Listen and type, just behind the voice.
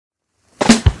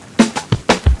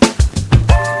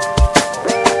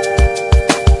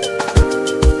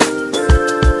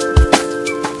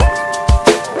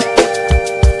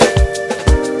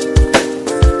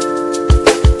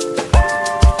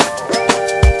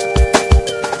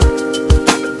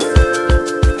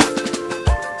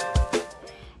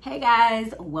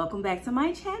guys, welcome back to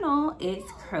my channel. It's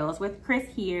Curls with Chris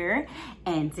here,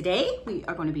 and today we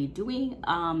are going to be doing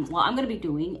I'm going to be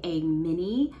doing a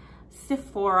mini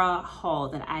Sephora haul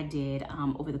that I did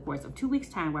over the course of 2 weeks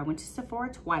time, where I went to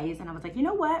Sephora twice, and I was like, you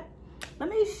know what, let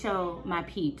me show my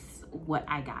peeps what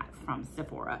I got from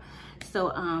Sephora.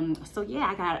 So yeah,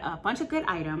 I got a bunch of good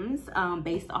items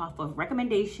based off of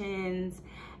recommendations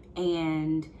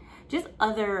and just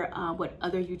other what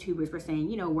other YouTubers were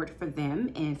saying, you know, worked for them.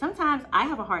 And sometimes I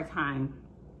have a hard time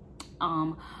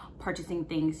purchasing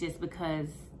things just because,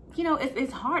 you know,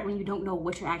 it's hard when you don't know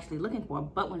what you're actually looking for.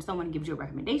 But when someone gives you a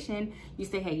recommendation, you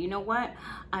say, hey, you know what,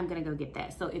 I'm gonna go get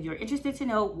that. So if you're interested to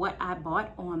know what I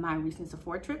bought on my recent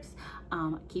Sephora trips,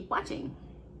 keep watching.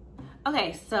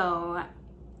 Okay, so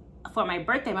for my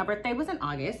birthday was in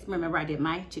August. Remember, I did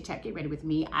my chit chat get ready with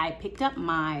me. I picked up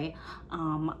my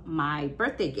my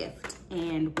birthday gift,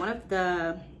 and one of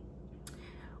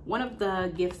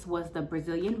the gifts was the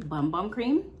Brazilian Bum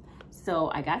Cream.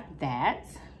 So I got that.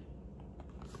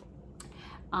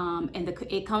 And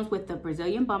it comes with the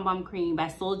Brazilian Bum Cream by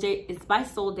Sol de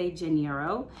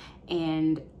Janiero,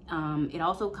 and it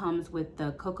also comes with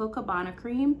the Coco Cabana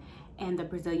cream and the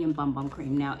Brazilian Bum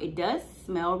Cream. Now it does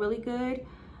smell really good.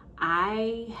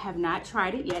 I have not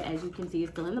tried it yet. As you can see,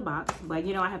 it's still in the box, but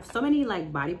you know, I have so many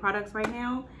like body products right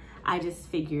now. I just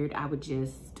figured I would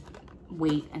just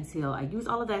wait until I use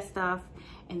all of that stuff,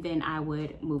 and then I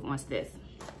would move on to this.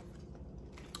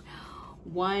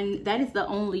 That is the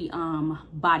only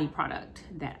body product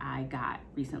that I got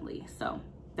recently, so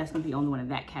that's gonna be the only one in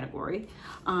that category.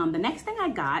 The next thing I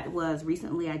got was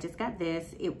recently, I just got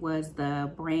this. It was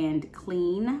the brand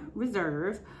Clean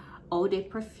Reserve Eau de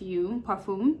Perfume,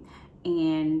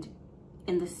 and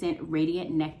in the scent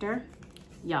Radiant Nectar.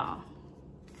 Y'all,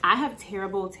 I have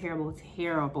terrible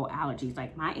allergies.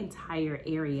 Like my entire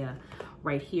area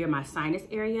right here, my sinus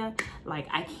area, like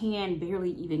I can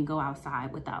barely even go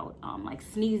outside without like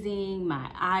sneezing, my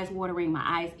eyes watering, my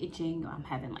eyes itching, I'm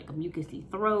having like a mucousy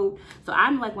throat. So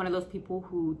I'm like one of those people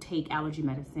who take allergy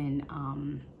medicine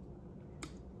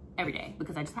every day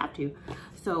because I just have to.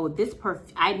 So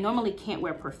I normally can't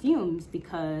wear perfumes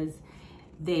because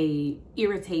they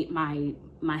irritate my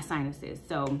sinuses.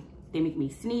 So they make me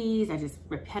sneeze. I just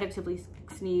repetitively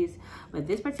sneeze. But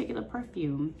this particular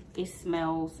perfume, it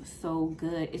smells so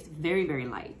good. It's very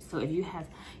light. So if you have,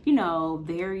 you know,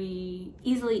 very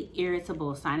easily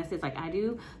irritable sinuses like I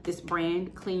do, this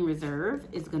brand Clean Reserve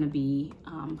is gonna be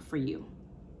for you.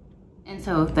 And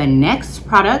so the next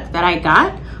product that I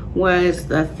got was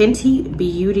the Fenty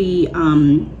Beauty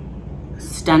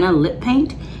Stunna Lip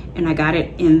Paint, and I got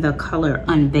it in the color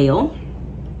Unveil.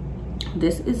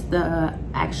 This is the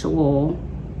actual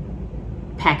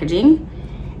packaging.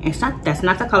 And that's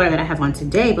not the color that I have on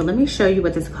today, but let me show you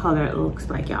what this color looks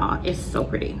like, y'all. It's so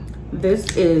pretty.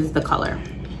 This is the color.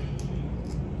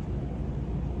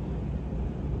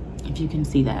 If you can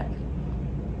see that.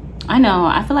 I know,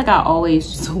 I feel like I always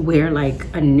just wear like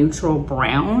a neutral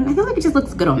brown. I feel like it just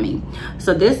looks good on me.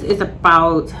 So this is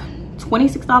about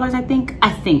 $26, I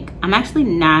think. I'm actually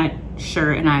not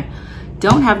sure, and I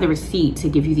don't have the receipt to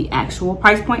give you the actual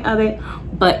price point of it,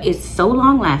 but it's so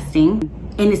long lasting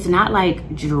and it's not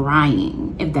like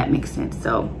drying, if that makes sense.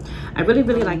 So I really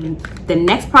like it. The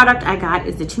next product I got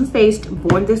is the Too Faced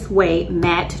Born This Way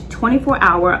Matte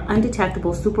 24-Hour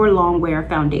Undetectable Super Long Wear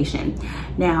Foundation.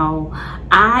 Now,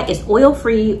 it's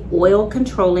oil-free,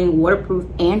 oil-controlling, waterproof,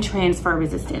 and transfer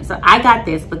resistant. So I got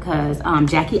this because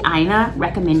Jackie Aina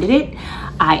recommended it.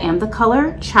 I am the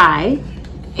color Chai,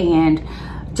 and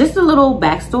just a little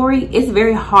backstory, it's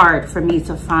very hard for me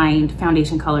to find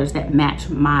foundation colors that match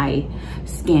my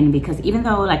skin, because even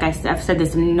though, like I've said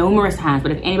this numerous times,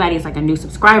 but if anybody is like a new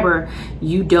subscriber,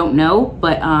 you don't know,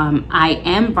 but I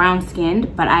am brown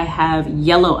skinned, but I have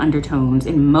yellow undertones,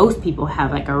 and most people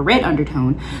have like a red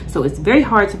undertone. So it's very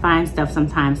hard to find stuff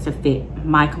sometimes to fit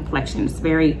my complexion. It's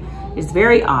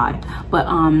very odd, but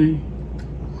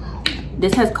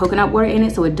this has coconut water in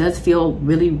it, so it does feel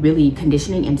really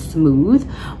conditioning and smooth,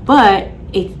 but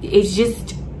it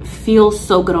just feels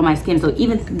so good on my skin. So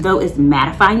even though it's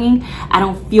mattifying, I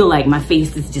don't feel like my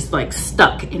face is just like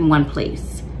stuck in one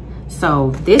place.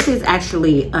 So this is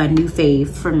actually a new fave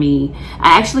for me.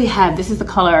 I actually have, this is the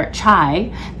color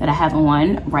Chai that I have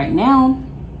on right now.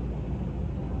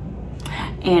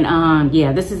 And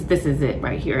yeah, this is it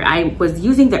right here. I was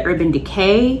using the Urban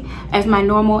Decay as my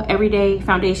normal everyday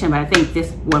foundation, but I think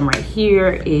this one right here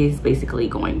is basically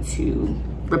going to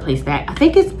replace that. I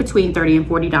think it's between $30 and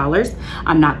 $40.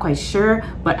 I'm not quite sure,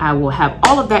 but I will have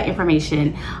all of that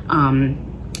information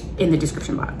in the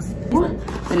description box.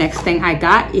 The next thing I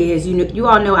got is, you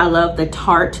all know I love the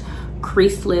Tarte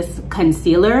Creaseless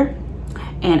concealer,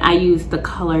 and I use the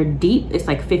color Deep. It's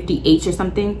like 50H or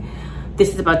something.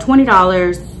 This is about $20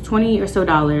 or so,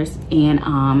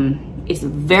 and it's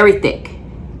very thick,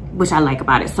 which I like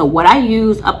about it. So what I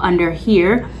use up under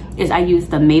here is I use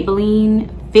the Maybelline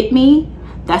Fit Me.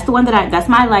 That's the one that that's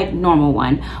my like normal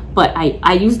one, but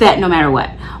I use that no matter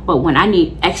what. But when I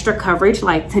need extra coverage,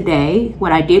 like today,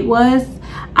 what I did was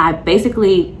I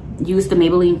basically used the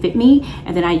Maybelline Fit Me,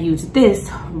 and then I used this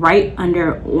right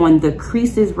under on the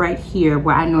creases right here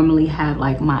where I normally have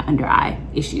like my under eye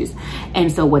issues.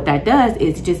 And so what that does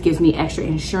is it just gives me extra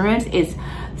insurance. It's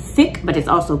thick, but it's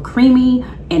also creamy,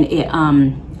 and it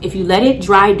if you let it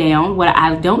dry down, what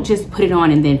I don't just put it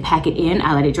on and then pack it in,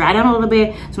 I let it dry down a little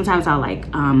bit. Sometimes I'll like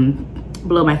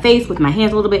blow my face with my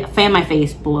hands a little bit, fan my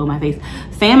face, blow my face,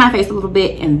 fan my face a little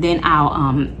bit, and then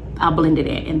I'll blend it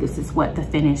in. And this is what the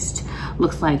finished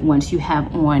looks like once you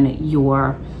have on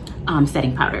your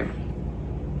setting powder.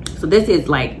 So this is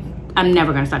like, I'm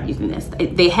never gonna stop using this.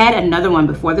 They had another one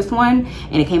before this one,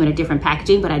 and it came in a different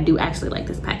packaging, but I do actually like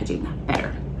this packaging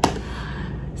better.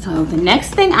 So the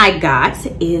next thing I got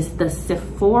is the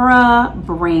Sephora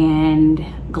brand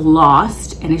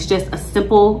gloss, and it's just a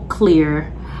simple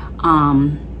clear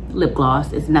lip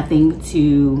gloss. It's nothing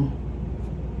to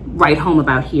write home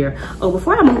about here. Oh,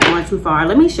 before I move on too far,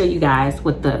 let me show you guys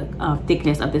what the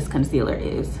thickness of this concealer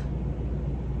is,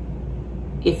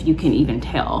 if you can even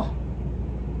tell.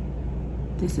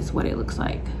 This is what it looks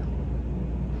like.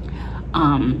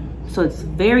 So it's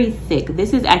very thick.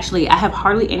 This is actually, I have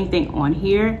hardly anything on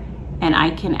here, and I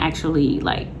can actually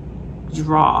like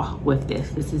draw with this.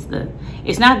 This is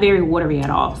it's not very watery at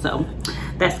all, so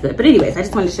that's good. But anyways, I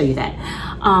just wanted to show you that.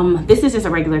 This is just a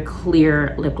regular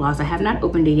clear lip gloss. I have not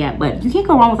opened it yet, but you can't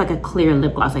go wrong with like a clear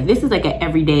lip gloss. Like this is like an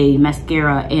everyday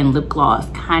mascara and lip gloss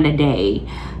kind of day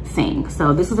thing.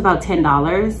 So this is about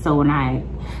 $10. So when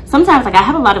sometimes like I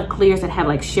have a lot of clears that have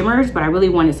like shimmers, but I really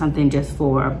wanted something just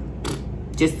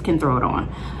can throw it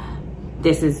on.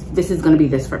 This is gonna be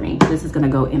this for me. This is gonna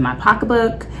go in my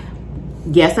pocketbook.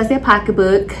 Yes, I said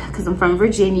pocketbook because I'm from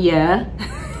Virginia.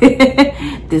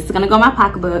 This is gonna go in my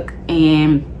pocketbook,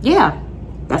 and yeah,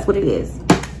 that's what it is.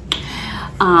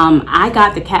 I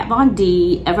got the Kat Von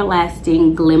D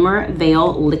Everlasting Glimmer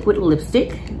Veil Liquid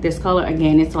Lipstick. This color,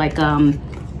 again, it's like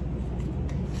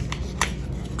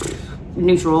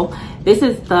neutral. This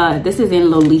is in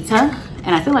Lolita,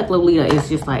 and I feel like Lolita is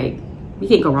just like, you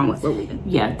can't go wrong with Lolita.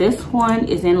 Yeah, this one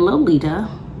is in Lolita.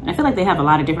 I feel like they have a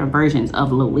lot of different versions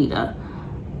of Lolita,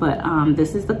 but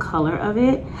this is the color of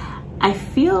it. I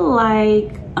feel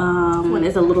like this one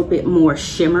is a little bit more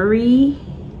shimmery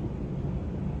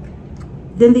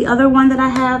than the other one that I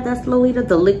have, that's Lolita,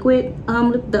 the liquid,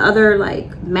 the other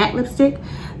like matte lipstick.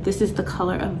 This is the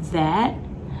color of that.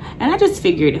 And I just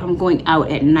figured if I'm going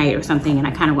out at night or something and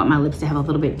I kind of want my lips to have a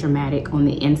little bit dramatic on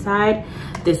the inside,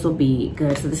 this will be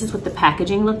good. So this is what the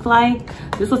packaging looked like.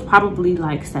 This was probably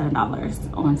like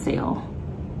 $7 on sale.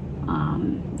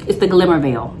 It's the Glimmer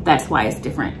Veil, that's why it's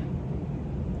different.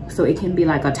 So it can be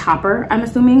like a topper, I'm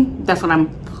assuming. That's what I'm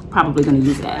probably gonna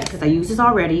use it as, because I use this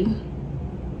already.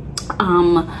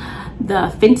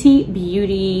 The Fenty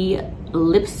Beauty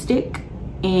lipstick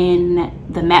in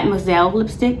the Mademoiselle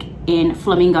lipstick in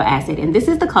Flamingo Acid, and this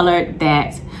is the color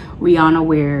that Rihanna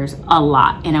wears a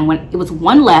lot. And it was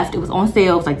one left, it was on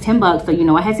sale, it was like 10 bucks, so you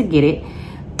know I had to get it.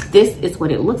 This is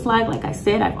what it looks like I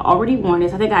said, I've already worn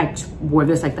this. I think I wore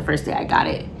this like the first day I got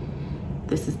it.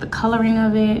 This is the coloring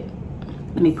of it.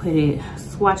 Let me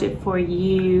swatch it for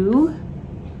you.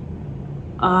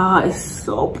 It's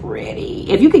so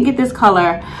pretty. If you could get this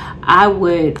color, I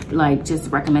would like just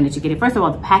recommend that you get it. First of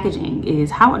all, the packaging is,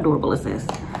 how adorable is this?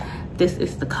 This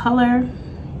is the color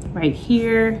right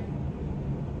here.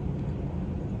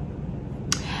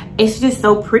 It's just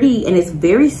so pretty, and it's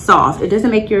very soft. It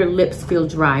doesn't make your lips feel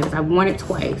dry, because I've worn it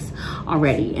twice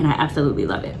already and I absolutely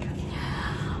love it.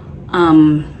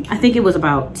 I think it was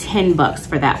about 10 bucks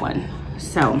for that one.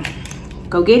 So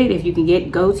go get it if you can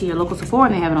go to your local Sephora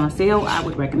and they have it on sale. I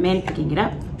would recommend picking it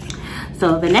up.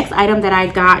 So the next item that I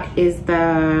got is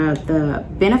the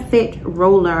Benefit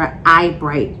Roller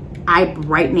Brightening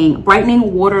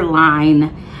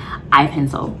Waterline Eye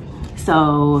Pencil.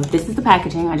 So this is the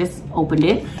packaging. I just opened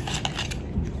it,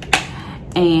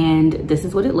 and this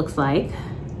is what it looks like.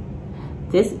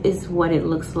 This is what it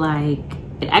looks like.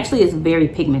 It actually is very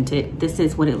pigmented. This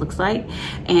is what it looks like.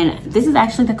 And this is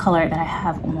actually the color that I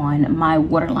have on my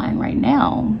waterline right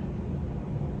now.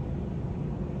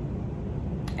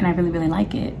 And I really, really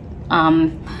like it.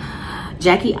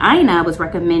 Jackie Aina was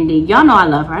recommending, y'all know I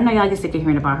love her. I know y'all get sick of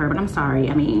hearing about her, but I'm sorry.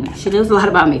 I mean, she knows a lot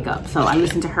about makeup, so I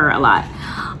listen to her a lot.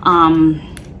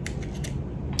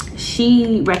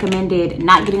 she recommended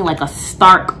not getting like a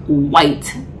stark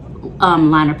white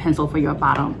liner pencil for your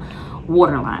bottom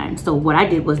waterline. So what I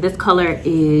did was, this color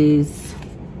is,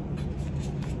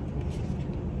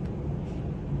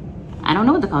 I don't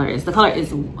know what the color is. The color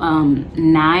is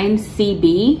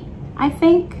 9CB, I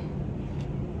think.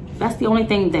 That's the only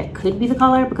thing that could be the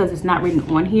color because it's not written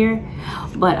on here.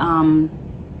 But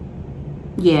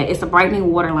yeah, it's a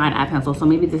brightening waterline eye pencil. So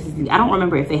maybe this is the, I don't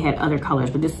remember if they had other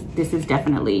colors, but this is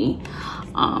definitely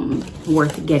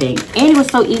worth getting. And it was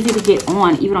so easy to get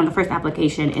on, even on the first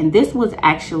application. And this was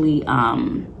actually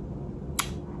 $20.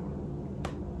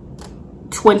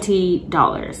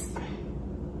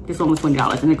 This one was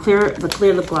 $20, and the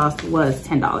clear lip gloss was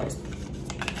 $10.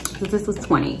 So this was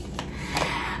 $20.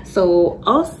 So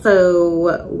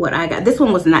also what I got, this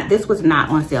was not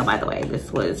on sale, by the way.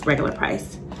 This was regular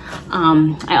price.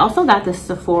 I also got the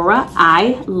Sephora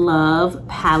I Love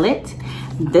palette.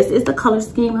 This is the color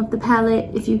scheme of the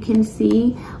palette, if you can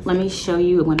see. Let me show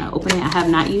you when I open it. I have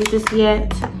not used this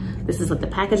yet. This is what the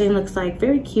packaging looks like.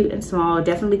 Very cute and small.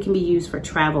 Definitely can be used for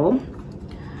travel.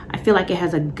 I feel like it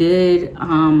has a good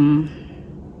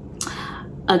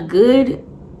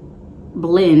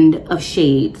blend of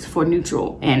shades for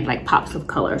neutral and like pops of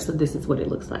color. So this is what it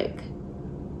looks like.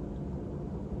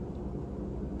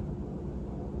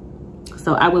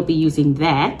 So I will be using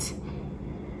that.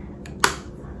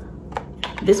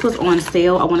 This was on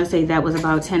sale. I want to say that was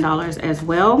about $10 as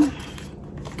well.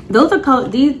 Those are color,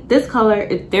 this color,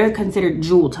 they're considered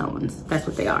jewel tones. That's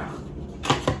what they are.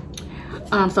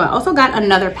 So I also got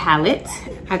another palette.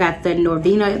 I got the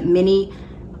Norvina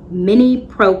Mini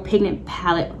Pro Pigment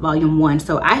Palette Volume 1.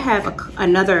 So I have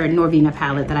another Norvina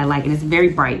palette that I like, and it's very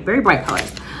bright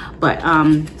colors. But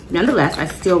nonetheless, I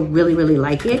still really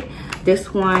like it.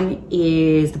 This one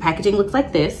is, the packaging looks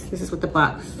like this. This is what the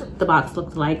box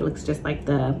looks like. It looks just like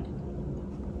the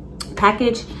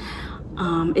package.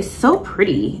 It's so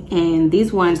pretty. And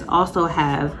these ones also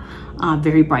have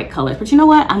very bright colors. But you know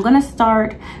what? I'm gonna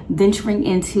start venturing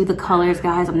into the colors,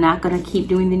 guys. I'm not gonna keep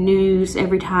doing the nudes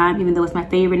every time, even though it's my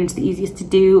favorite and it's the easiest to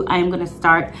do. I am gonna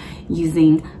start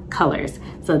using colors.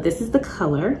 So this is the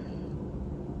color.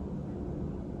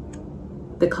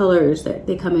 The colors that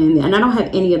they come in, and I don't have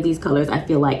any of these colors, I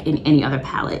feel like, in any other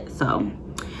palette. So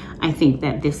I think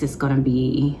that this is gonna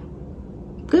be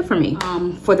good for me.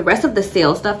 For the rest of the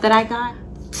sale stuff that I got,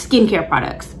 skincare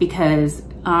products, because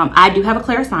I do have a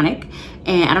Clarisonic,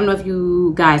 and I don't know if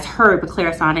you guys heard, but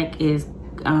Clarisonic is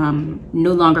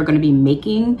no longer going to be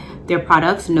making their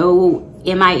products. No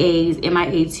MIAs,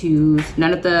 MIA2s,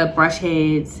 none of the brush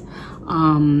heads,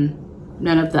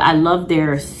 none of the, I love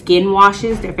their skin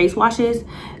washes, their face washes.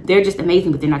 They're just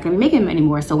amazing, but they're not going to be making them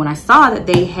anymore. So when I saw that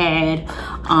they had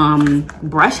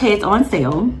brush heads on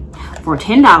sale for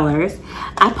 $10,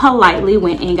 I politely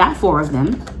went and got 4 of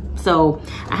them. So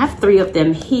I have 3 of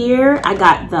them here. I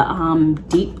got the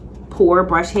deep pore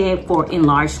brush head for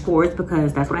enlarged pores,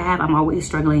 because that's what I have. I'm always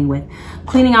struggling with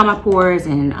cleaning out my pores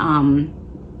and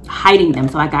hiding them.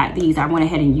 So I got these. I went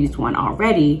ahead and used one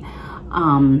already.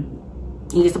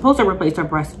 You're supposed to replace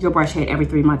your brush head every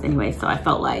 3 months anyway. So I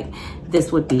felt like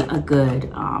this would be a good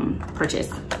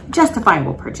purchase,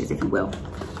 justifiable purchase, if you will.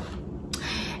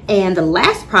 And the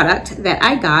last product that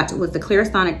I got was the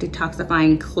Clarisonic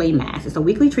Detoxifying Clay Mask. It's a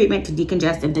weekly treatment to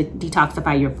decongest and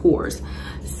detoxify your pores.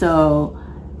 So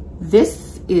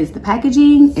this is the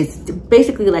packaging. It's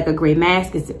basically like a gray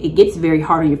mask. It gets very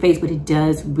hard on your face, but it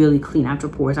does really clean out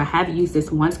your pores. I have used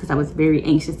this once because I was very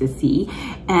anxious to see,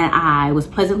 and I was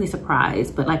pleasantly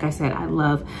surprised. But like I said, I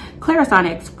love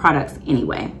Clarisonic's products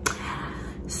anyway.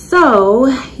 So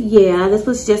yeah, this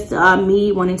was just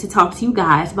me wanting to talk to you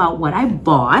guys about what I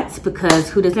bought, because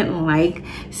who doesn't like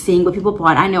seeing what people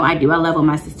bought? I know I do. I love when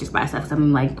my sisters buy stuff, so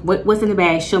I'm like, what's in the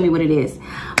bag? Show me what it is.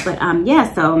 But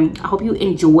yeah, so I hope you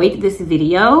enjoyed this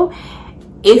video.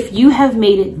 If you have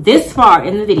made it this far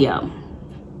in the video,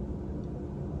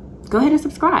 go ahead and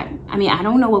subscribe. I mean, I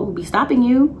don't know what will be stopping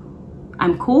you.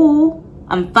 I'm cool.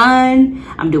 I'm fun,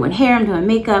 I'm doing hair, I'm doing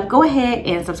makeup. Go ahead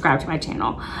and subscribe to my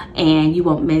channel, and you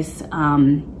won't miss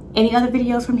any other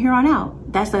videos from here on out.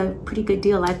 That's a pretty good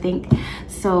deal, I think.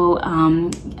 So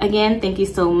again, thank you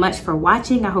so much for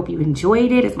watching. I hope you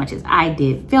enjoyed it as much as I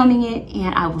did filming it,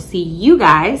 and I will see you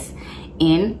guys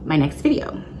in my next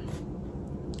video.